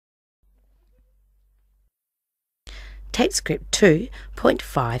TAPESCRIPT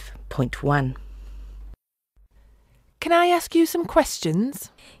 2.5.1. Can I ask you some questions?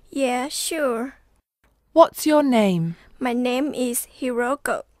 Yeah, sure. What's your name? My name is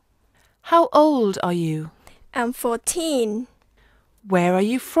Hiroko. How old are you? I'm 14. Where are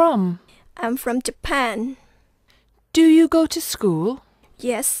you from? I'm from Japan. Do you go to school?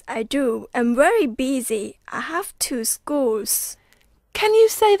 Yes, I do. I'm very busy. I have 2 schools. Can you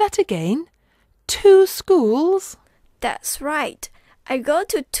say that again? 2 schools? That's right. I go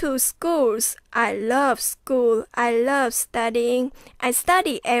to 2 schools. I love school. I love studying. I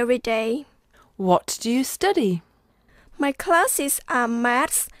study every day. What do you study? My classes are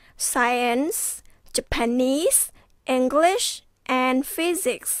maths, science, Japanese, English, and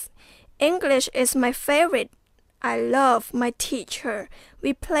physics. English is my favorite. I love my teacher.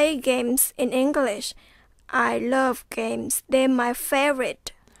 We play games in English. I love games. They're my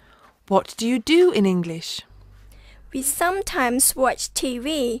favorite. What do you do in English? We sometimes watch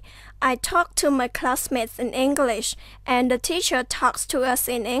TV. I talk to my classmates in English, and the teacher talks to us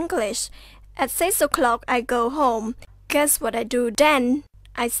in English. At 6 o'clock, I go home. Guess what I do then?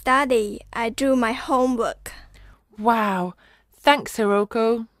 I study. I do my homework. Wow. Thanks,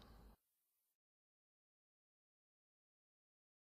 Hiroko.